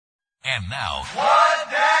And now, What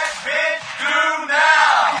that bitch do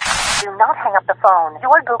now? Do not hang up the phone.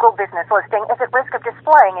 Your Google business listing is at risk of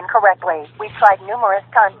displaying incorrectly. We've tried numerous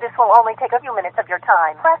times. This will only take a few minutes of your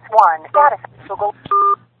time. Press 1. Status Google.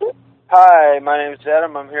 Hi, my name is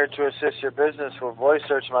Adam. I'm here to assist your business with voice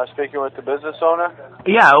search. Am I speaking with the business owner?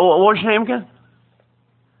 Yeah, what was your name again?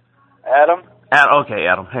 Adam?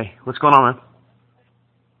 Okay, Adam. Hey, what's going on, man?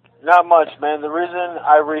 Not much, man. The reason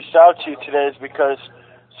I reached out to you today is because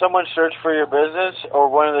someone searched for your business or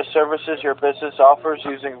one of the services your business offers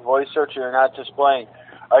using voice search you're not displaying.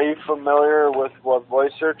 Are you familiar with what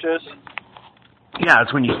voice search is? Yeah,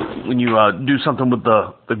 it's when you do something with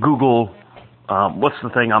the Google, what's the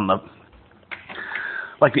thing on the,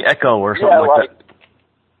 like the Echo or something like that.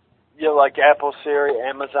 Yeah, like Apple Siri,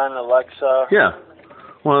 Amazon Alexa. Yeah,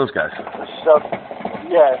 one of those guys. Stuff.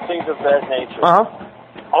 Yeah, things of that nature. Uh-huh.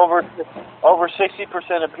 Over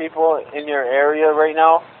 60% of people in your area right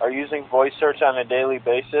now are using voice search on a daily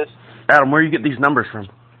basis. Adam, where do you get these numbers from?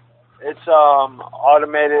 It's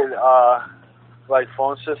automated like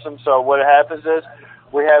phone system. So what happens is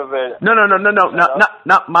we have a No,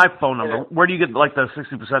 not my phone number. Where do you get like the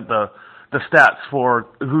 60% the stats for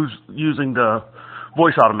who's using the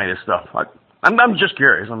voice automated stuff? I'm just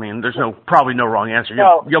curious. I mean, there's probably no wrong answer.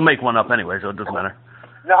 You'll make one up anyway, so it doesn't matter.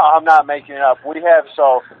 No, I'm not making it up.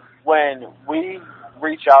 So when we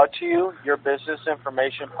reach out to you, your business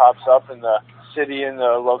information pops up in the city and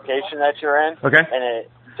the location that you're in. Okay. And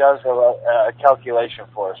it does a calculation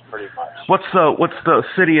for us pretty much. What's the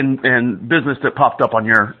city and business that popped up on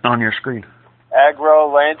your screen? Agro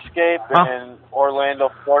Landscape in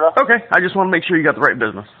Orlando, Florida. Okay. I just want to make sure you got the right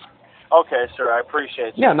business. Okay, sir. I appreciate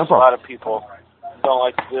it. Yeah, no problem. A lot of people don't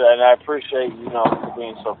like to do that, and I appreciate for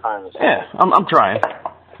being so kind. Yeah, I'm trying.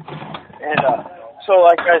 And so,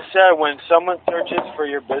 like I said, when someone searches for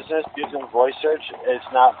your business using voice search, it's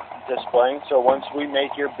not displaying. So once we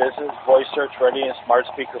make your business voice search ready and smart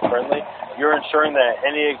speaker friendly, you're ensuring that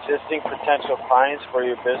any existing potential clients for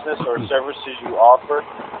your business or services you offer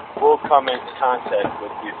will come in contact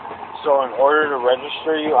with you. So in order to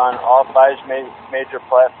register you on all 5 major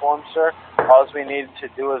platforms, sir, all we need to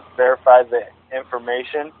do is verify the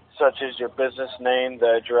information, such as your business name,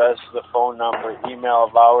 the address, the phone number, email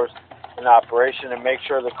of ours, and operation, and make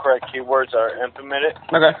sure the correct keywords are implemented.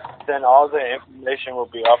 Okay. Then all the information will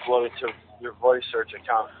be uploaded to your voice search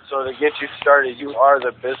account. So to get you started, you are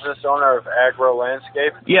the business owner of Agro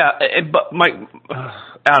Landscape? Yeah, but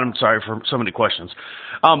Adam, sorry for so many questions.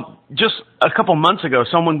 Just a couple months ago,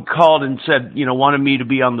 someone called and said, wanted me to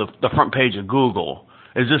be on the front page of Google.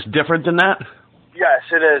 Is this different than that? Yes,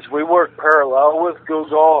 it is. We work parallel with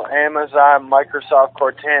Google, Amazon, Microsoft,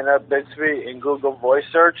 Cortana, Bixby, and Google Voice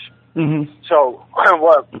Search. Mm-hmm. So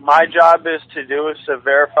what my job is to do is to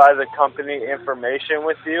verify the company information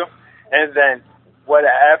with you, and then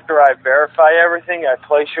after I verify everything, I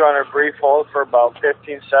place you on a brief hold for about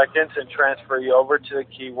 15 seconds and transfer you over to the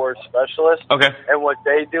keyword specialist. Okay. And what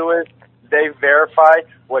they do is they verify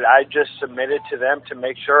what I just submitted to them to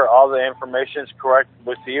make sure all the information is correct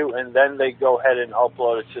with you, and then they go ahead and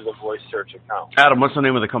upload it to the voice search account. Adam, what's the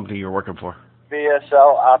name of the company you're working for?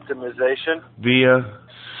 VSL Optimization.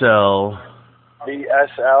 VSL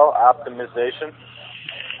Optimization.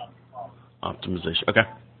 Optimization. Okay.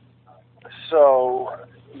 So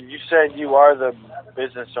you said you are the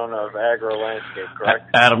business owner of Agro Landscape, correct?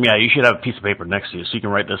 Adam, yeah, you should have a piece of paper next to you so you can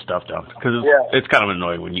write this stuff down. Because it's kind of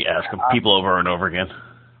annoying when you ask people over and over again.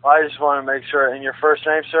 I just want to make sure. And your first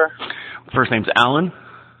name, sir? First name's Alan,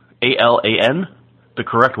 A-L-A-N, the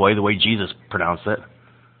correct way, the way Jesus pronounced it.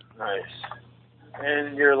 Nice.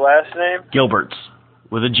 And your last name? Jilbert,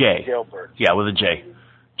 with a J. Jilbert. Yeah, with a J.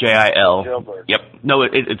 J-I-L. Jilbert. Yep. No,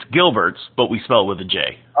 it's Gilbert's, but we spell it with a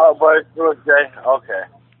J. Oh, but it's with a J? Okay.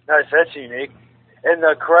 Nice, that's unique. And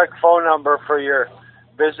the correct phone number for your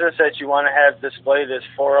business that you want to have displayed is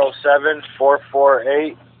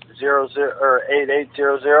 407-448-8800?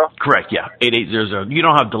 Correct, yeah, 8800. You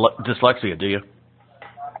don't have dyslexia, do you?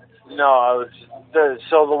 No,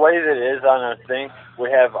 so the way that it is on a thing, we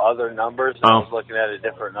have other numbers. I was looking at a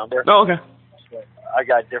different number. Oh, okay. I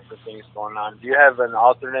got different things going on. Do you have an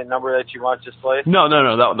alternate number that you want displayed? No,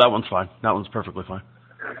 that one's fine. That one's perfectly fine.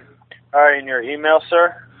 All right, and your email,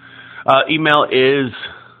 sir? Email is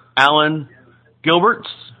Alan Gilberts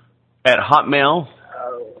at Hotmail.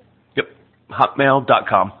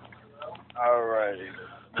 Hotmail.com. All righty,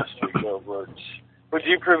 Mr. Gilberts. Would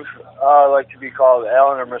you like to be called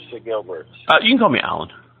Alan or Mr. Gilberts? You can call me Alan.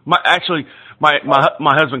 My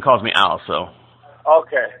husband calls me Al, so.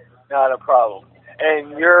 Okay, not a problem.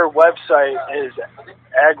 And your website is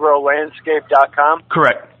agrolandscape.com?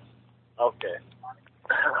 Correct. Okay.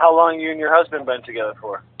 How long you and your husband been together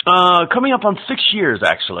for? Coming up on 6 years,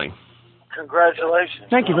 actually. Congratulations.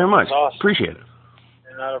 Thank you very much. That's awesome. Appreciate it.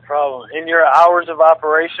 Not a problem. In your hours of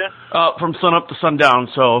operation? From sun up to sundown.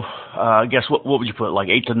 So, I guess what would you put, like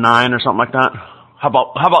 8 to 9 or something like that? How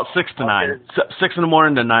about 6 to 9? 6 in the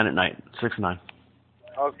morning to 9 at night. 6 to 9.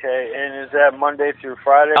 Okay, and is that Monday through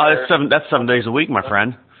Friday? That's 7 days a week, my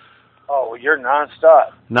friend. Oh, well, you're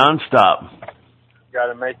nonstop. Nonstop. Got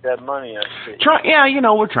to make that money, I see.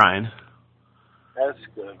 Yeah, we're trying. That's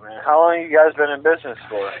good, man. How long you guys been in business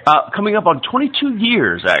for? Coming up on 22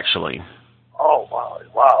 years, actually. Oh, wow.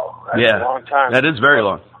 That's a long time. That is very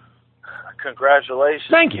long. Congratulations.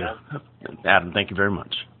 Thank you. Man. Adam, thank you very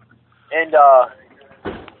much. And,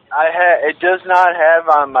 it does not have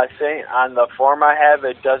on my thing, on the form I have,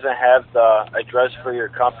 it doesn't have the address for your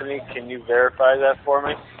company. Can you verify that for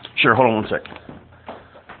me? Sure, hold on one sec.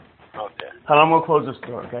 Okay. Hold on, I'm going to close this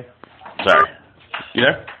door, okay? Sorry. You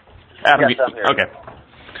there? Adam, yes, I'm here. Okay.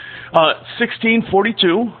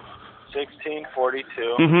 1642.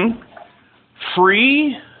 1642. Mm-hmm.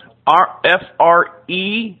 Free,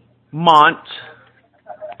 F-R-E, Mont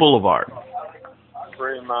Boulevard.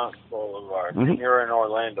 Fremont Boulevard. Mm-hmm. You're in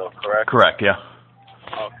Orlando, correct? Correct, yeah.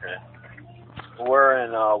 Okay. We're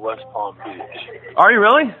in West Palm Beach. Are you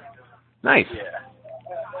really? Nice.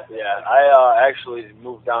 Yeah. I actually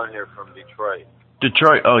moved down here from Detroit.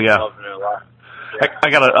 Detroit. Oh yeah. Loving it a lot. Yeah.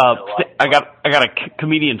 I got a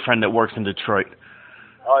comedian friend that works in Detroit.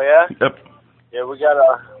 Oh yeah. Yep. Yeah, we got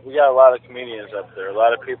a lot of comedians up there. A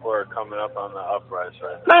lot of people are coming up on the uprise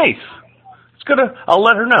right now. Nice. It's good. I'll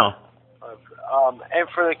let her know. And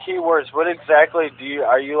for the keywords, what exactly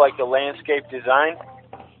are you like a landscape design?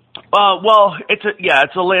 Well,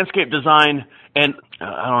 it's a landscape design, and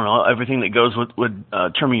I don't know, everything that goes with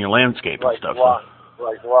trimming your landscape and stuff.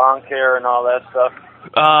 Like lawn care and all that stuff.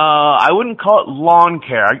 I wouldn't call it lawn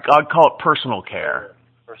care. I'd call it personal care.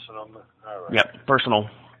 All right. Yep, personal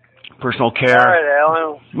care. All right,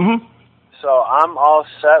 Alan. Mm-hmm. So I'm all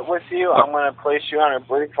set with you. I'm going to place you on a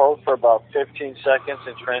brief hold for about 15 seconds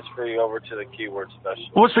and transfer you over to the keyword specialist.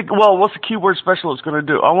 What's the keyword specialist going to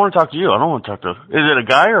do? I want to talk to you. I don't want to talk to. Is it a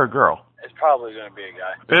guy or a girl? It's probably going to be a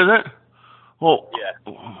guy. Is it? Well, yeah.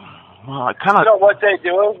 Well, I kind of. So what they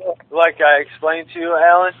do is, like I explained to you,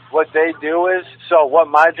 Alan, what they do is, so what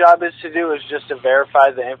my job is to do is just to verify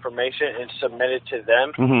the information and submit it to them.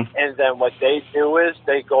 Mm-hmm. And then what they do is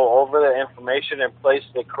they go over the information and place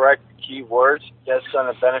the correct keywords that's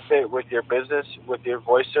going to benefit with your business, with your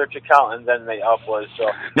voice search account, and then they upload. So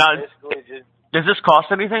now, basically, does this cost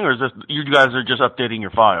anything, or is this you guys are just updating your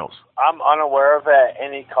files? I'm unaware of at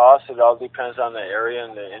any cost. It all depends on the area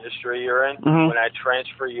and the industry you're in. Mm-hmm. When I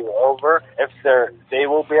transfer you over, they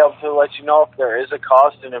will be able to let you know if there is a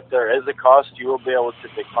cost, and if there is a cost, you will be able to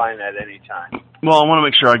decline at any time. Well, I want to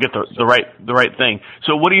make sure I get the right thing.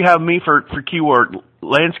 So, what do you have me for keyword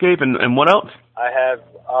landscape and what else? I have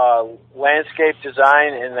landscape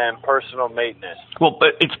design and then personal maintenance. Well,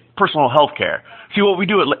 but it's personal health care. See, what we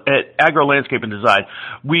do at Agro Landscape and Design,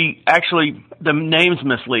 we actually, the name's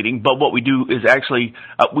misleading, but what we do is actually,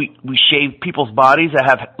 we shave people's bodies that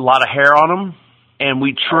have a lot of hair on them, and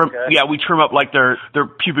we trim, we trim up like their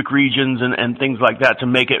pubic regions and things like that to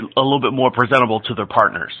make it a little bit more presentable to their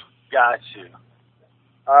partners. Got you.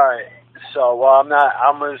 All right. So, well,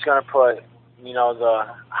 I'm just going to put,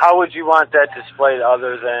 how would you want that displayed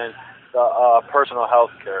other than the personal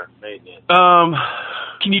health care maintenance?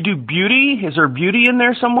 Can you do beauty? Is there beauty in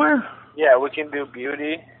there somewhere? Yeah, we can do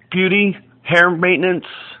beauty. Beauty, hair maintenance,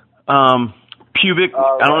 pubic.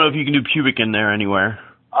 I don't know if you can do pubic in there anywhere.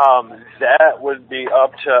 That would be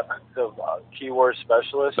up to the keyword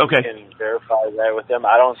specialist. Okay. You can verify that with them.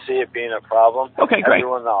 I don't see it being a problem. Okay, great.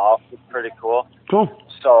 Everyone in the office is pretty cool. Cool.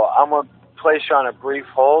 So I'm going to place you on a brief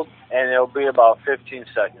hold, and it'll be about 15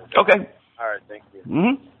 seconds. Okay. All right, thank you.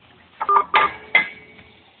 Mm-hmm.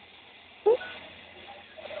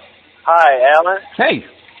 Hi, Alan. Hey.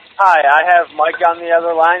 Hi, I have Mike on the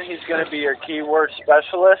other line. He's going to be your keyword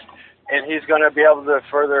specialist, and he's going to be able to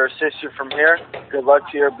further assist you from here. Good luck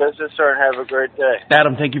to your business, sir, and have a great day.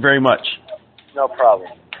 Adam, thank you very much. No problem.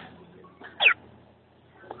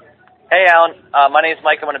 Hey, Alan. My name's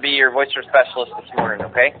Mike. I'm going to be your voice search specialist this morning,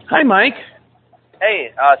 okay? Hi, Mike.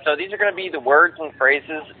 Hey, so these are going to be the words and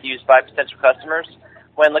phrases used by potential customers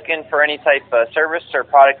when looking for any type of service or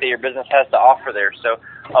product that your business has to offer there. So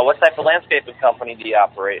what type of landscaping company do you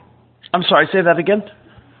operate? I'm sorry, say that again?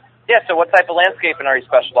 Yeah, so what type of landscaping are you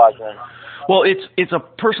specializing in? Well, it's a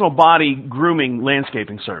personal body grooming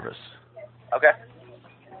landscaping service. Okay.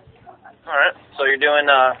 All right. So you're doing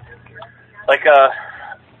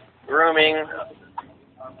grooming.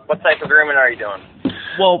 What type of grooming are you doing?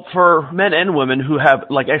 Well, for men and women who have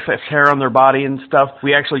like excess hair on their body and stuff,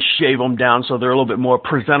 we actually shave them down so they're a little bit more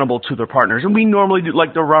presentable to their partners. And we normally do,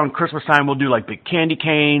 like around Christmas time, we'll do like big candy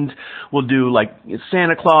canes, we'll do like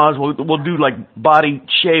Santa Claus, we'll do like body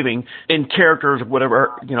shaving in characters,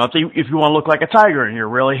 whatever. You know, if you want to look like a tiger and you're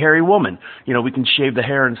a really hairy woman, you know, we can shave the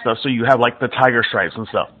hair and stuff so you have like the tiger stripes and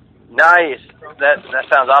stuff. Nice. That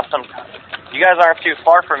sounds awesome. You guys aren't too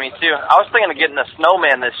far from me, too. I was thinking of getting a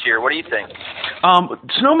snowman this year. What do you think?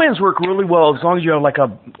 Snowmans work really well as long as you have like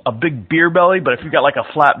a big beer belly, but if you got like a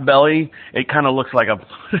flat belly, it kind of looks like it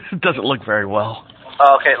doesn't look very well.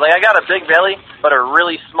 Okay, like I got a big belly, but a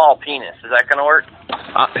really small penis. Is that going to work?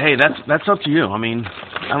 Hey, that's up to you. I mean,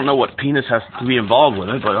 I don't know what penis has to be involved with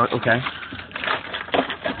it, but okay.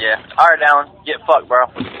 Yeah. All right, Alan. Get fucked, bro.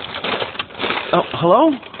 Oh,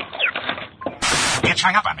 hello? It's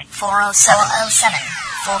hung up on me. 407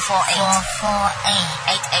 448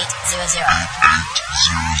 8800.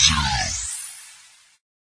 8800.